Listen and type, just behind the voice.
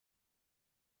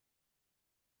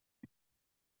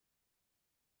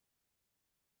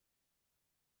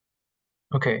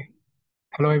Okay.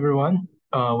 Hello, everyone.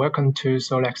 Welcome to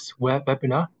SolaX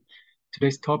webinar.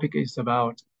 Today's topic is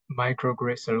about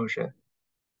microgrid solution.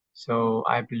 So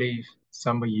I believe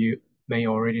some of you may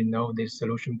already know this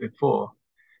solution before.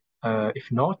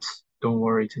 If not, don't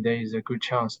worry. Today is a good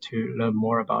chance to learn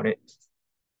more about it.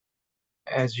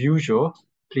 As usual,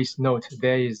 please note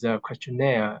there is a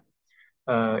questionnaire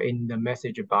in the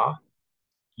message bar.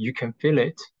 You can fill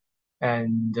it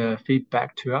and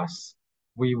feedback to us.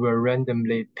 We will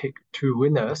randomly pick two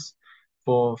winners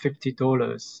for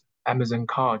 $50 Amazon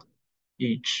card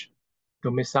each.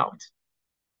 Don't miss out.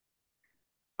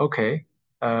 Okay,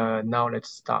 now let's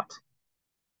start.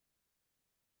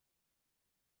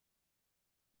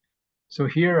 So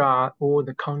here are all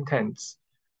the contents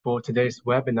for today's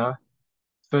webinar.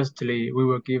 Firstly, we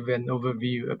will give an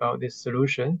overview about this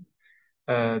solution,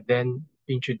 then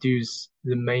introduce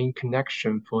the main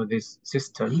connection for this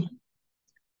system.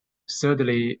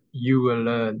 Thirdly, you will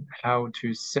learn how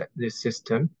to set this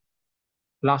system.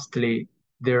 Lastly,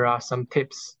 there are some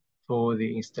tips for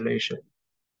the installation.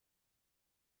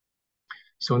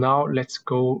 So now let's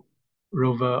go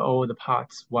over all the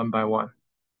parts one by one.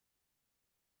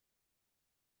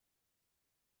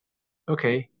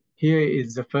 Okay, here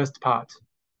is the first part,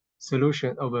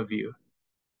 solution overview.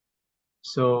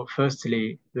 So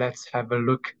firstly, let's have a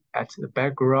look at the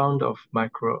background of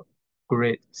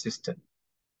microgrid system.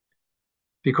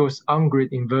 Because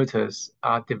on-grid inverters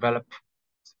are developed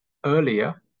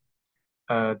earlier,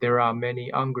 there are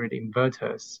many on-grid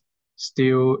inverters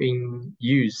still in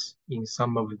use in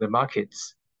some of the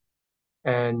markets.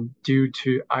 And due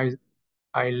to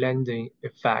islanding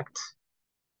effect,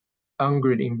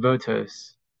 on-grid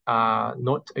inverters are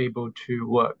not able to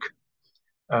work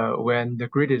when the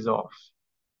grid is off.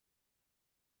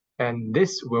 And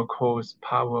this will cause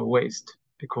power waste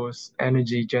because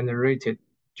energy generated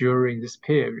during this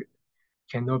period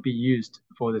cannot be used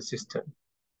for the system.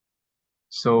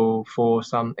 So for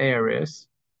some areas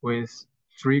with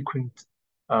frequent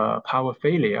power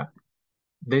failure,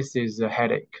 this is a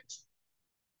headache.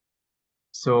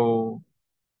 So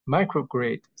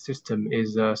microgrid system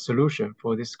is a solution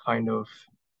for this kind of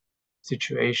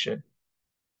situation.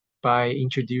 By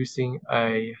introducing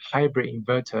a hybrid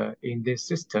inverter in this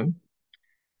system,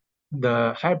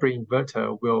 the hybrid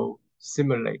inverter will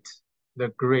simulate the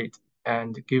grid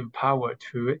and give power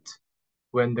to it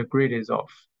when the grid is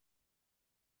off.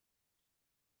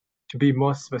 To be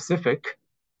more specific,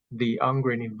 the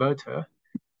on-grid inverter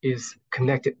is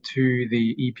connected to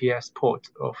the EPS port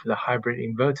of the hybrid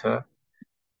inverter,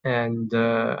 and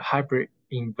the hybrid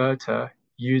inverter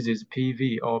uses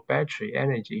PV or battery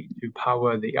energy to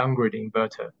power the on-grid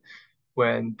inverter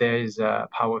when there is a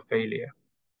power failure.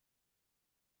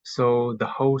 So the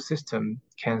whole system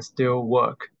can still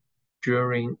work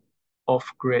during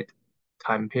off-grid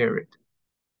time period.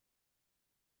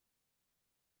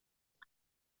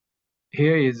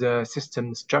 Here is a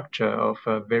system structure of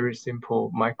a very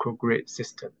simple microgrid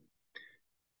system.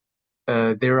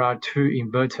 There are two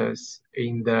inverters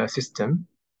in the system.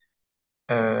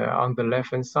 On the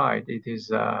left-hand side, it is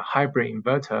a hybrid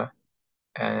inverter,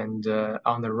 and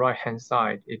on the right-hand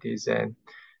side, it is an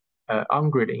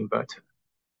on-grid inverter.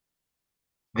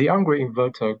 The on-grid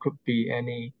inverter could be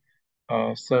any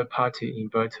third-party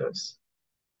inverters.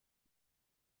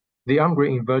 The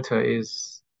on-grid inverter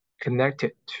is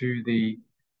connected to the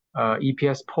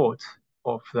EPS port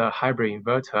of the hybrid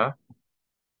inverter,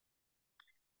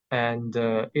 and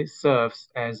it serves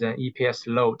as an EPS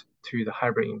load to the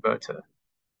hybrid inverter.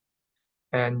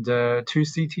 And two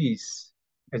CTs,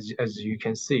 as you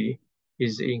can see,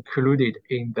 is included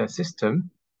in the system.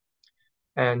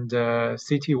 And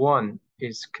CT1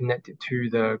 is connected to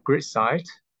the grid side,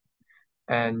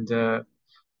 and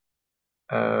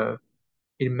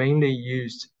it mainly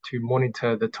used to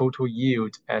monitor the total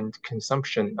yield and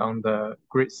consumption on the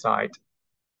grid side.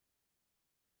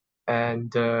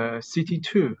 And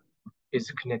CT2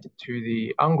 is connected to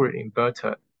the on-grid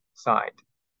inverter side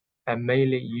and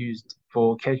mainly used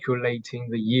for calculating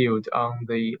the yield on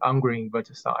the on-grid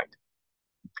inverter side.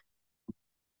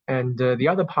 And the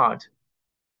other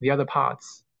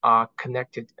parts are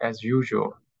connected as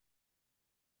usual.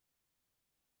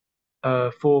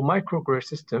 For microgrid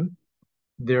system,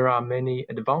 there are many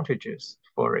advantages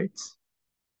for it.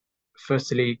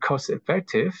 Firstly,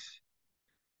 cost-effective,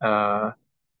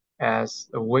 as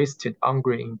a wasted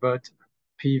on-grid inverter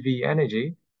PV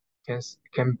energy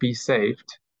can be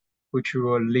saved, which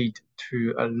will lead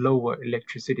to a lower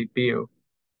electricity bill.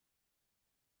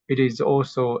 It is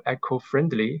also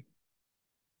eco-friendly.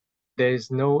 There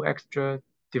is no extra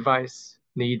device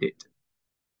needed.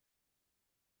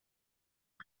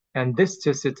 And this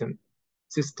system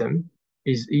system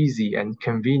is easy and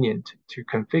convenient to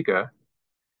configure.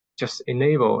 Just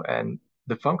enable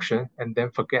the function and then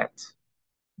forget.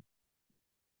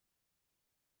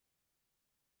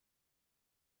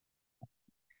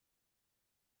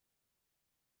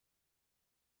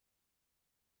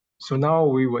 So now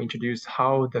we will introduce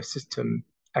how the system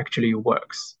actually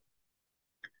works.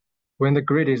 When the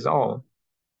grid is on,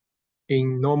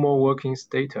 in normal working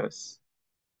status,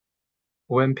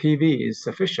 when PV is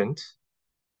sufficient,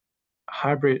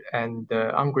 hybrid and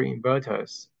on-grid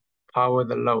inverters power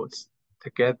the loads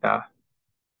together.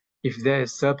 If there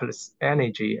is surplus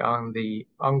energy on the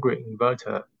on-grid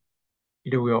inverter,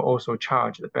 it will also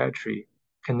charge the battery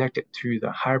connected to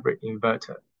the hybrid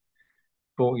inverter.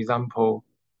 For example,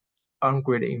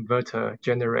 on-grid inverter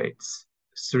generates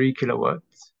 3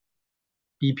 kilowatts.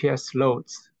 EPS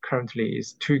loads currently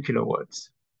is 2 kilowatts.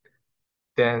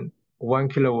 Then 1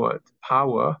 kilowatt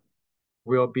power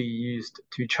will be used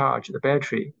to charge the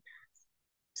battery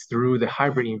through the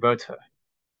hybrid inverter.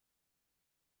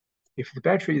 If the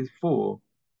battery is full,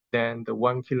 then the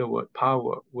 1 kilowatt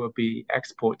power will be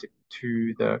exported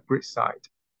to the grid side.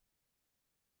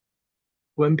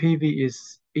 When PV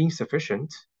is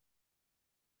insufficient,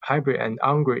 hybrid and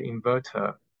on-grid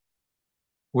inverter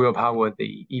will power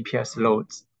the EPS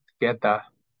loads together.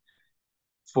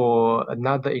 For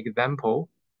another example,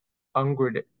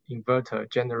 on-grid inverter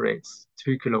generates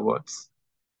 2 kilowatts,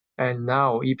 and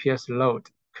now EPS load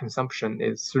consumption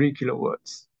is 3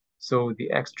 kilowatts. So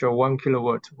the extra 1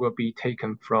 kilowatt will be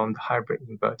taken from the hybrid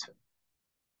inverter.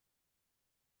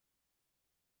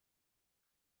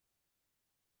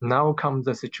 Now comes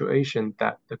the situation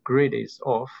that the grid is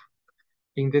off.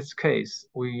 In this case,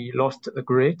 we lost the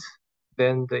grid,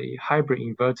 then the hybrid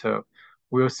inverter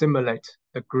will simulate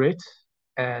the grid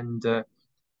and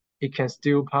it can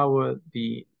still power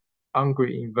the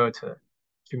on-grid inverter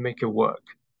to make it work.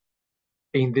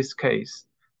 In this case,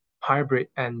 hybrid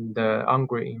and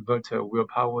on-grid inverter will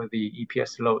power the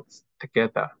EPS loads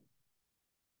together.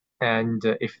 And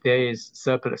if there is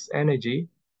surplus energy,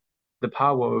 the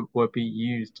power will be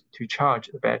used to charge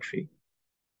the battery.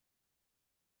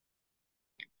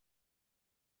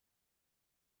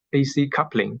 AC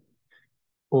coupling,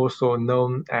 also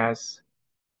known as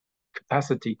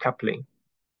capacity coupling.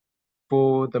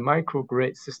 For the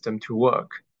microgrid system to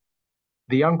work,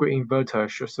 the on-grid inverter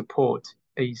should support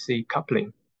AC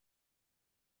coupling.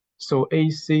 So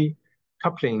AC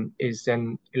coupling is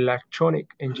an electronic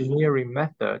engineering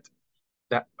method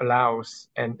that allows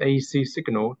an AC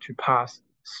signal to pass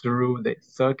through the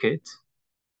circuit.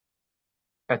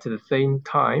 At the same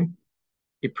time,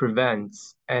 it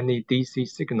prevents any DC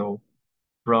signal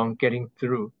from getting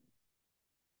through.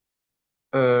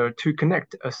 To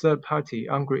connect a third-party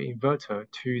on-grid inverter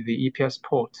to the EPS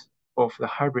port of the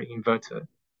hybrid inverter,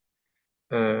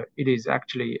 it is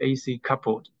actually AC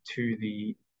coupled to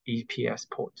the EPS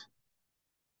port.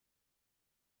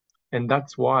 And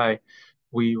that's why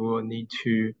we will need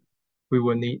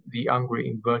the on-grid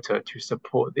inverter to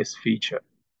support this feature.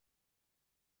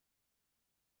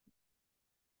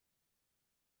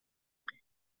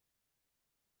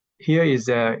 Here is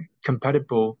a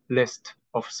compatible list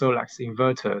of SolaX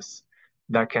inverters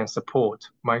that can support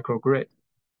microgrid.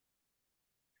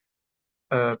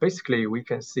 Basically, we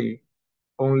can see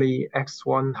only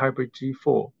X1 Hybrid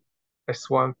G4,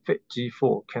 X1 Fit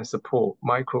G4 can support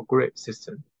microgrid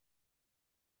system.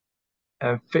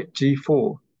 And Fit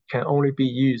G4 can only be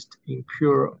used in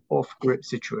pure off-grid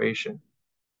situation.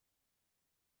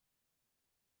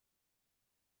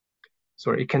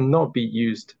 Sorry, it cannot be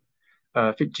used.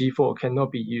 Fit G4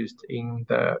 cannot be used in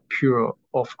the pure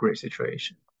off-grid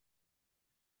situation.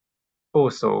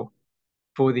 Also,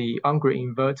 for the on-grid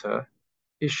inverter,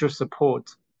 it should support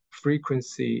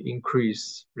frequency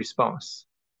increase response.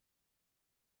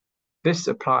 This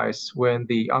applies when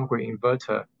the on-grid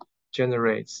inverter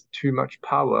generates too much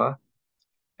power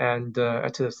and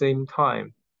at the same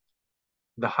time,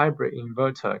 the hybrid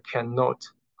inverter cannot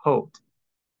hold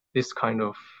this kind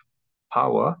of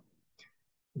power.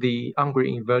 The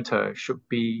on-grid inverter should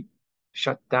be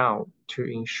shut down to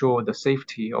ensure the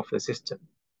safety of the system.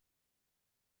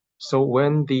 So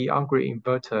when the on-grid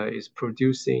inverter is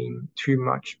producing too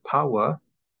much power,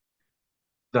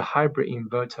 the hybrid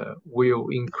inverter will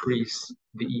increase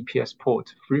the EPS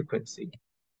port frequency.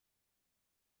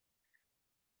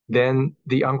 Then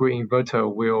the on-grid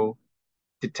inverter will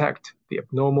detect the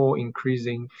abnormal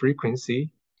increasing frequency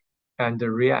and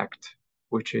react,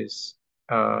 which is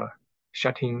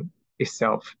shutting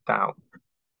itself down.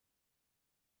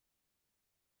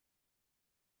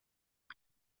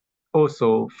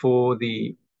 Also, for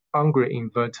the on-grid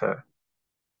inverter,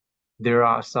 there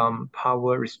are some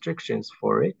power restrictions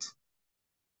for it.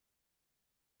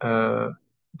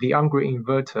 The on-grid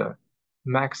inverter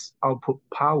max output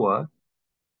power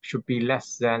should be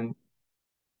less than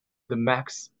the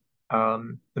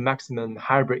maximum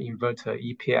hybrid inverter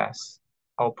EPS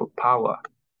output power,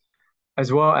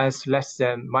 as well as less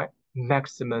than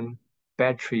maximum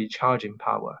battery charging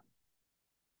power.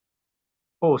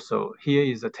 Also, here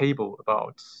is a table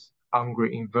about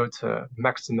on-grid inverter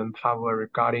maximum power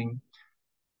regarding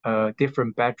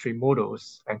different battery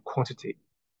models and quantity.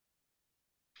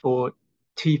 For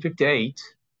T58,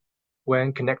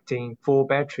 when connecting 4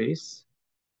 batteries,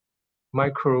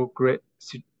 microgrid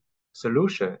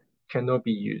solution cannot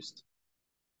be used.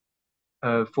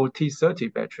 For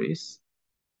T30 batteries,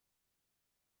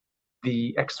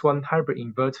 the X1 hybrid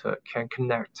inverter can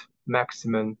connect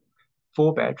maximum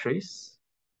 4 batteries,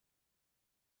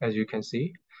 as you can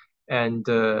see, and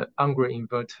the on-grid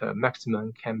inverter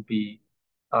maximum can be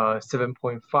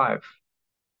 7.5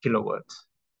 kilowatts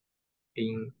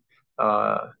in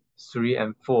 3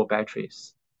 and 4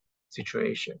 batteries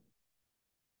situation.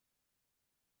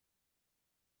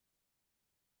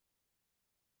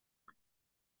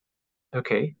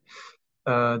 Okay,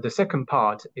 the second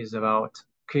part is about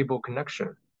cable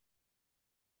connection.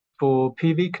 For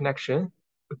PV connection,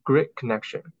 grid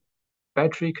connection,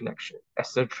 battery connection,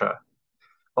 etc.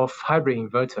 of hybrid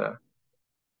inverter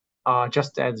are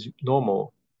just as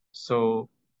normal, so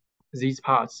these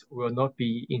parts will not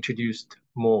be introduced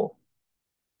more.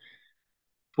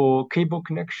 For cable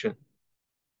connection,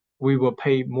 we will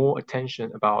pay more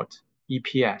attention about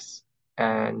EPS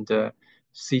and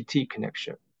CT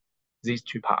connection, these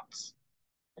two parts.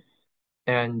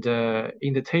 And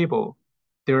in the table,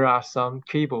 there are some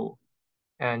cable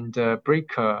and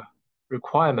breaker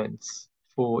requirements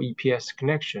for EPS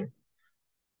connection,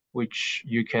 which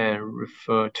you can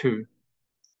refer to.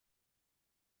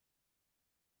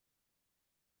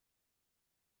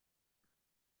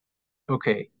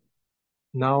 Okay,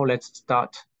 now let's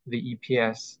start the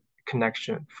EPS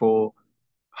connection for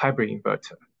hybrid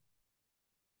inverter.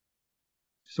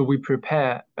 So we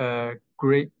prepare a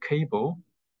grid cable,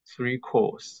 3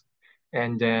 cores,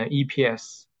 and an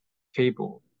EPS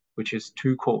cable, which is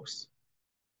 2 cores.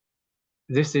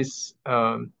 This is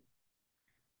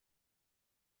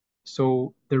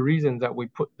so the reason that we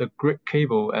put the grid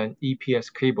cable and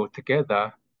EPS cable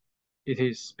together, it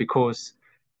is because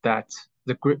that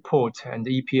the grid port and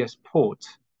the EPS port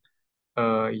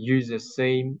use the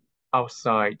same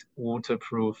outside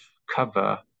waterproof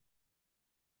cover.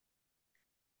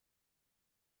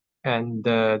 And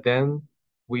then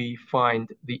we find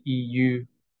the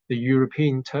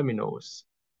European terminals,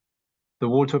 the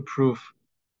waterproof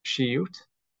shield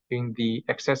in the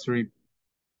accessory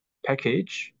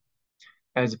package,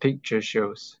 as the picture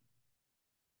shows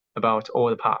about all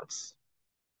the parts.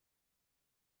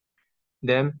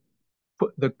 Then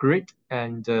put the grid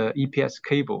and EPS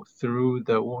cable through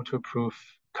the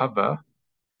waterproof cover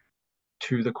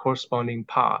to the corresponding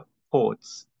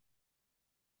ports,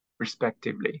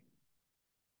 respectively.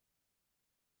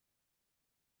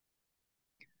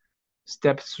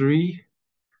 Step 3,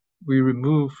 we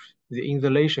remove the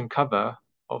insulation cover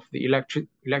of the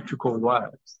electrical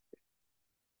wires,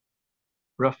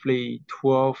 roughly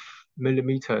 12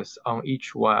 millimeters on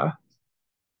each wire.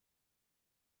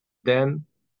 Then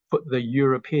put the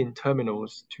European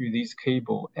terminals to these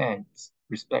cable ends,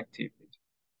 respectively.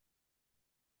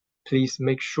 Please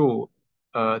make sure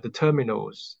the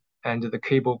terminals and the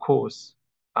cable cores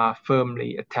are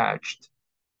firmly attached.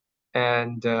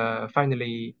 And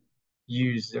finally,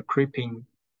 use the crimping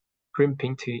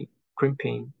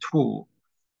tool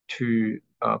to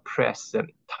press them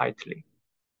tightly.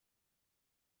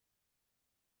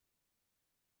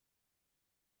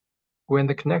 When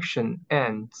the connection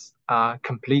ends are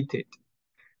completed,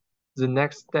 the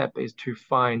next step is to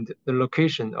find the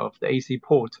location of the AC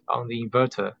port on the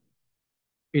inverter.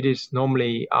 It is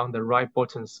normally on the right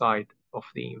bottom side of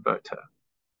the inverter.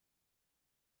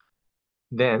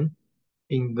 Then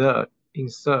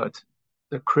insert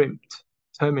the crimped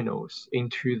terminals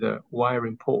into the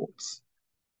wiring ports.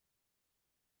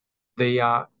 They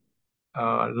are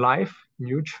live,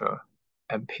 neutral,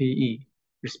 and PE,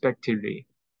 respectively,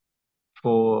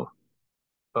 for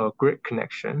a grid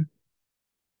connection.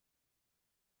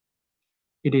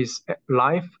 It is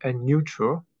live and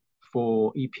neutral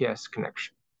for EPS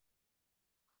connection.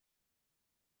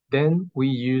 Then we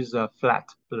use a flat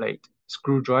blade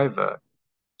screwdriver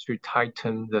to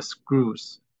tighten the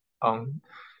screws on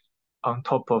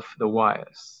top of the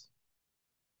wires.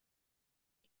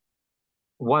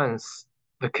 Once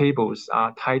the cables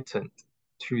are tightened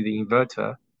to the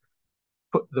inverter,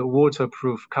 put the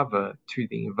waterproof cover to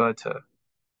the inverter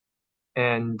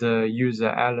and use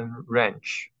an Allen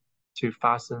wrench to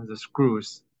fasten the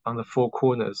screws on the four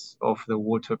corners of the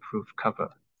waterproof cover.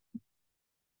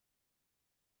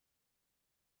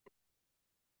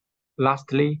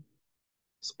 Lastly,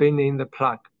 spin in the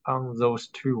plug on those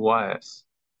two wires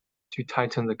to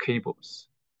tighten the cables.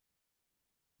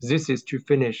 This is to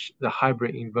finish the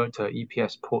hybrid inverter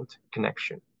EPS port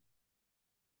connection.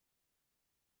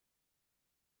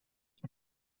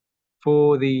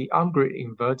 For the on-grid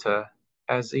inverter,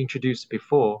 as introduced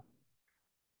before,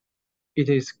 it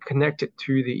is connected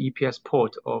to the EPS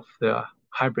port of the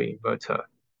hybrid inverter.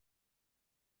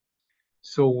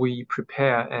 So we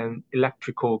prepare an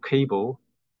electrical cable,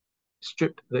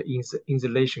 strip the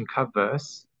insulation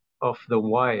covers of the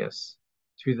wires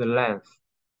to the length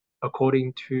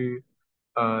according to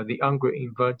the on-grid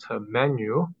inverter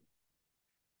manual.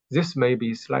 This may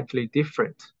be slightly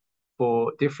different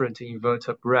for different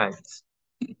inverter brands.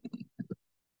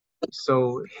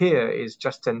 So here is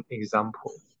just an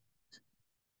example.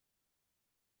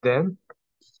 Then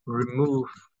remove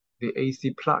the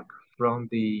AC plug from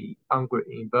the on-grid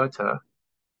inverter.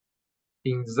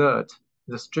 Insert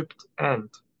the stripped end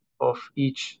of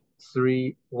each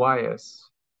 3 wires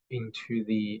into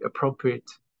the appropriate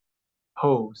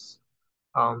holes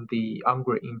on the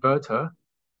on-grid inverter.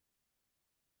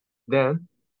 Then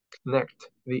connect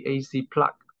the AC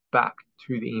plug back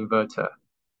to the inverter.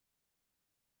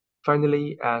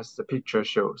 Finally, as the picture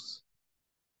shows.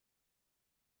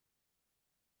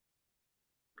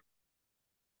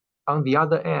 On the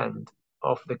other end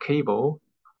of the cable,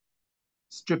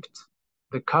 stripped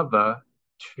the cover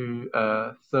to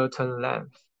a certain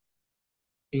length.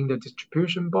 In the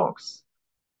distribution box,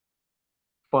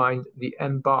 find the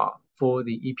N bar for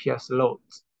the EPS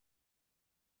loads.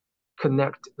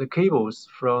 Connect the cables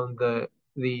from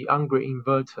the on-grid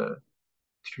inverter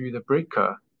to the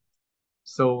breaker,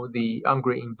 so the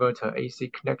on-grid inverter AC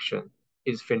connection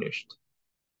is finished.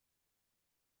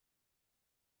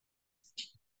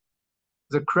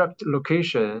 The correct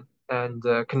location and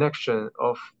connection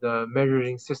of the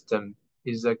measuring system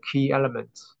is a key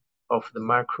element of the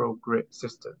microgrid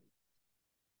system.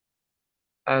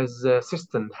 As the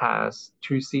system has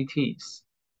 2 CTs,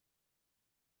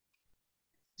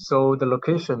 so the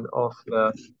location of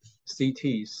the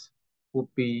CTs would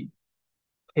be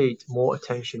paid more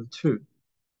attention to.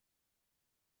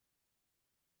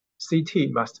 CT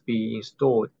must be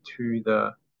installed to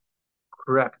the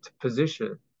correct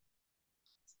position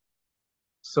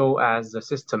so as the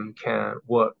system can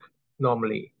work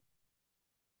normally.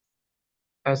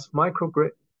 As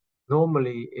microgrid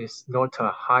normally is not a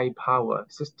high power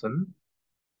system,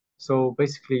 so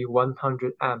basically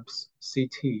 100 amps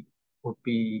CT would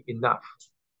be enough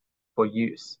for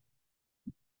use.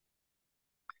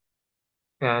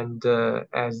 And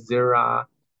as there are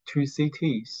 2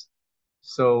 CTs,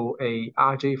 so a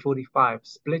RJ45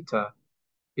 splitter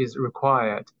is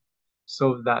required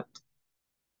so that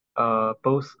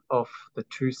both of the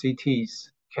 2 CTs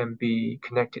can be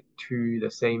connected to the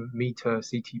same meter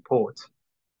CT port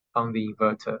on the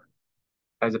inverter,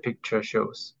 as the picture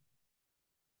shows.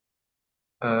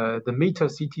 The meter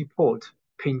CT port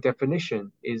pin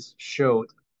definition is shown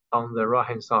on the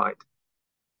right-hand side.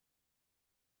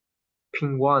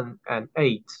 Pin 1 and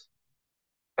 8,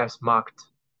 as marked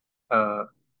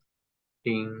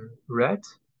in red,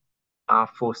 are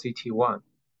for CT1.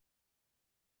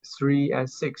 3 and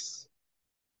 6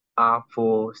 are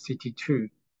for CT2,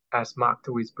 as marked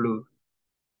with blue.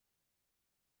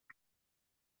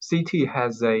 CT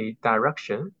has a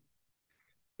direction.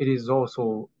 It is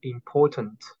also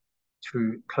important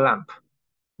to clamp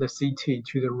the CT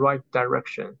to the right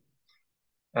direction,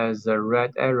 as the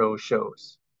red arrow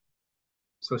shows.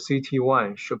 So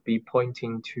CT1 should be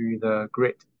pointing to the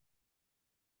grid,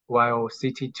 while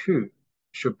CT2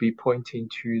 should be pointing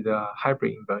to the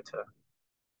hybrid inverter.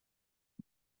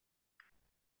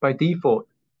 By default,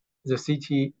 the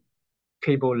CT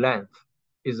cable length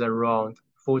is around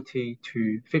 40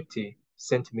 to 50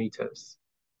 centimeters,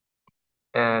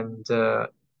 and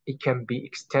it can be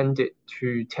extended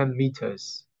to 10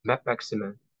 meters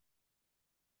maximum.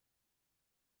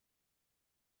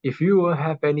 If you will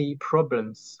have any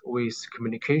problems with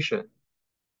communication,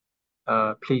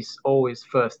 please always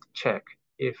first check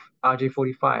if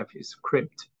RJ45 is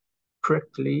crimped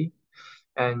correctly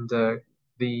and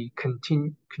the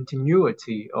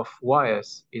continuity of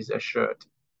wires is assured.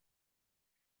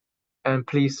 And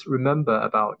please remember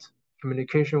about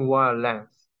communication wire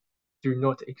length do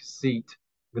not exceed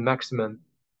the maximum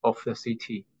of the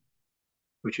CT,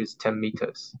 which is 10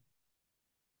 meters.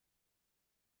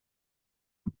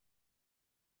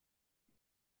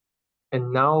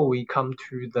 And now we come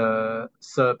to the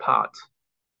third part,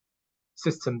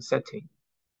 system setting.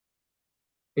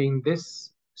 In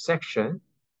this section,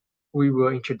 we will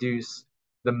introduce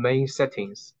the main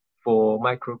settings for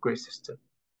microgrid system.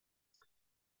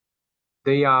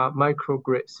 They are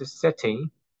microgrid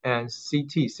setting and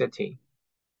CT setting.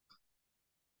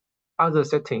 Other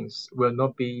settings will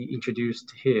not be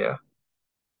introduced here.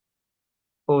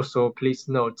 Also, please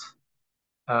note,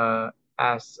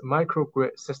 as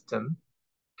microgrid system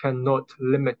cannot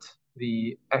limit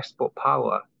the export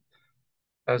power,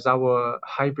 as our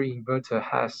hybrid inverter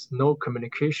has no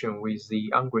communication with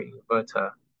the on-grid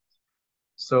inverter.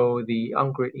 So the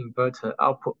on-grid inverter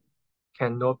output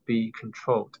cannot be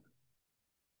controlled.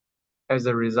 As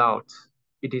a result,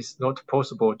 it is not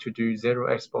possible to do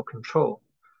zero export control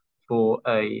for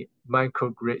a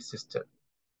microgrid system.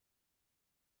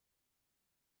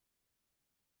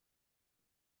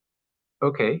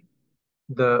 Okay,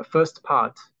 the first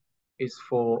part is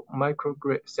for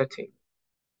microgrid setting.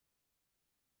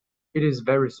 It is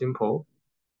very simple.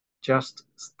 Just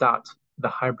start the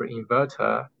hybrid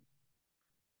inverter,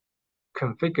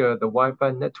 configure the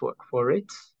Wi-Fi network for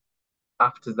it.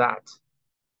 After that,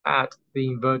 add the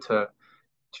inverter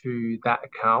to that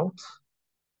account.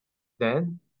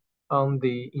 Then, on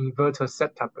the inverter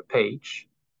setup page,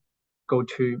 go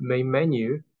to main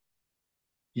menu,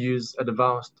 use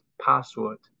advanced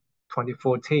password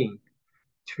 2014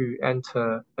 to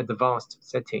enter advanced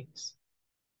settings.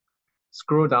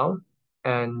 Scroll down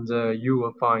and you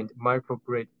will find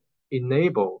microgrid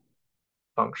enable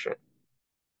function.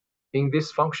 In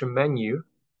this function menu,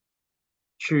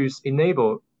 choose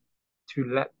enable to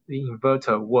let the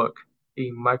inverter work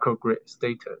in microgrid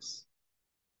status.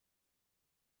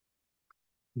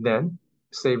 Then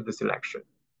save the selection.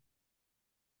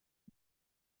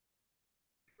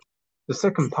 The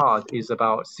second part is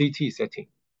about CT setting.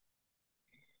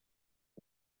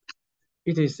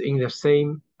 It is in the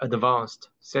same advanced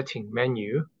setting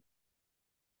menu,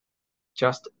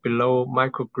 just below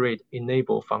microgrid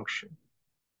enable function.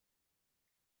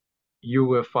 You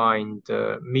will find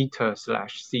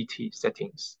meter/CT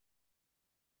settings.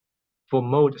 For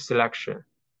mode selection,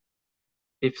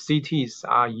 if CTs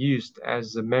are used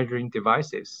as measuring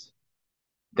devices,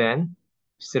 then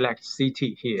select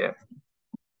CT here.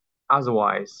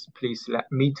 Otherwise, please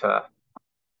select meter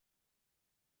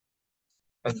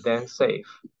and then save.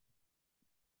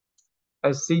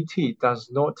 As CT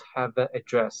does not have an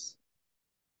address,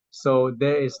 so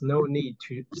there is no need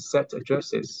to set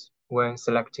addresses when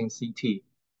selecting CT.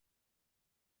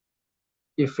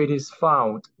 If it is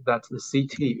found that the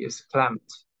CT is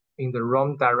clamped in the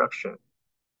wrong direction,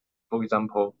 for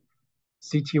example,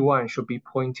 CT1 should be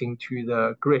pointing to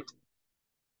the grid.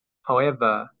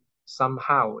 However,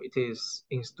 somehow it is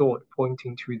installed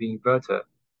pointing to the inverter,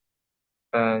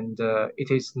 and it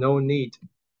is no need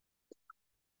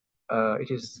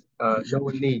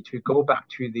to go back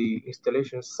to the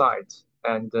installation site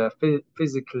and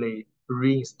physically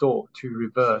reinstall to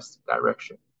reverse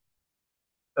direction.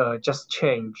 Just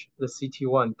change the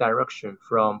CT1 direction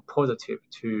from positive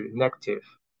to negative,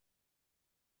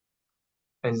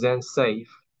 and then save.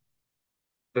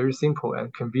 Very simple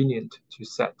and convenient to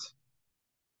set.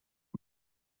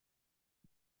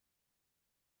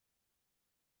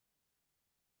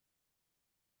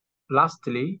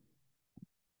 Lastly,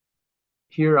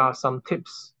 here are some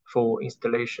tips for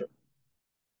installation.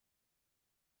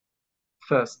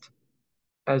 First,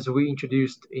 as we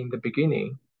introduced in the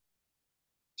beginning,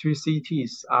 2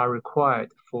 CTs are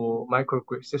required for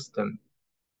microgrid system.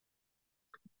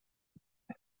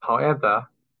 However,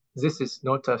 this is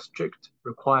not a strict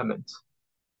requirement.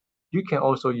 You can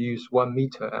also use 1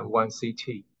 meter and 1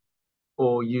 CT,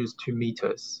 or use 2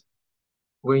 meters.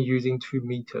 When using 2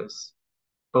 meters,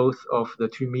 both of the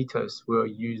 2 meters will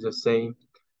use the same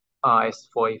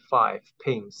RS485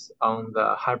 pins on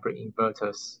the hybrid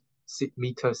inverter's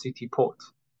meter CT port,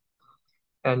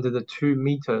 and the 2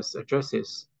 meters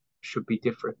addresses should be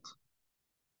different.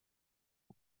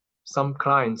 Some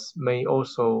clients may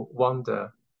also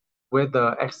wonder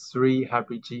whether X3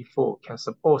 Hybrid G4 can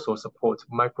also support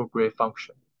microgrid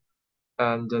function,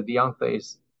 and the answer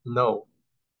is no.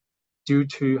 Due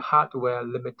to hardware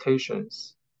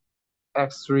limitations,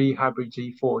 X3 Hybrid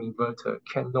G4 inverter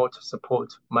cannot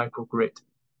support microgrid.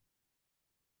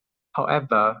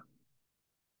 However,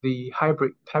 the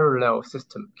hybrid parallel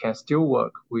system can still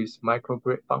work with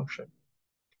microgrid function.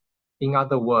 In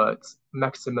other words,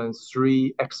 maximum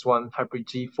 3 X1 Hybrid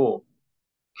G4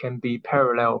 can be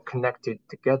parallel connected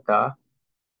together,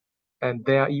 and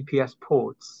their EPS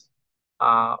ports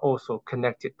are also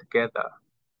connected together.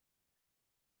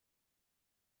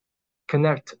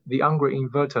 connect the on-grid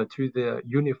inverter to the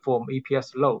uniform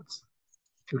EPS loads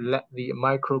to let the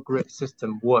microgrid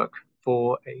system work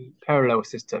for a parallel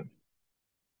system.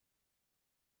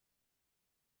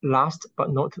 Last but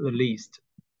not the least,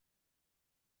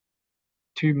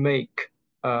 to make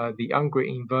the on-grid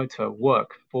inverter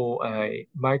work for a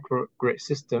microgrid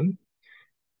system,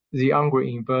 the on-grid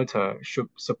inverter should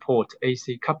support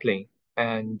AC coupling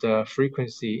and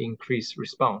frequency increase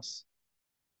response.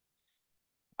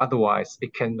 Otherwise,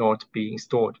 it cannot be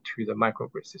installed to the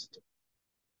microgrid system.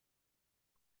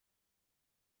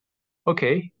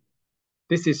 Okay,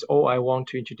 this is all I want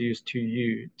to introduce to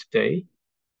you today.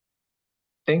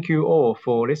 Thank you all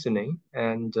for listening,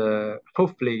 and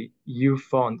hopefully you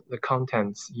found the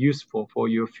contents useful for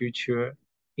your future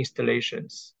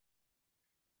installations.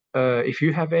 If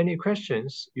you have any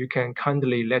questions, you can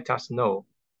kindly let us know.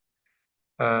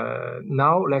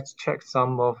 Now let's check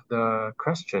some of the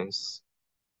questions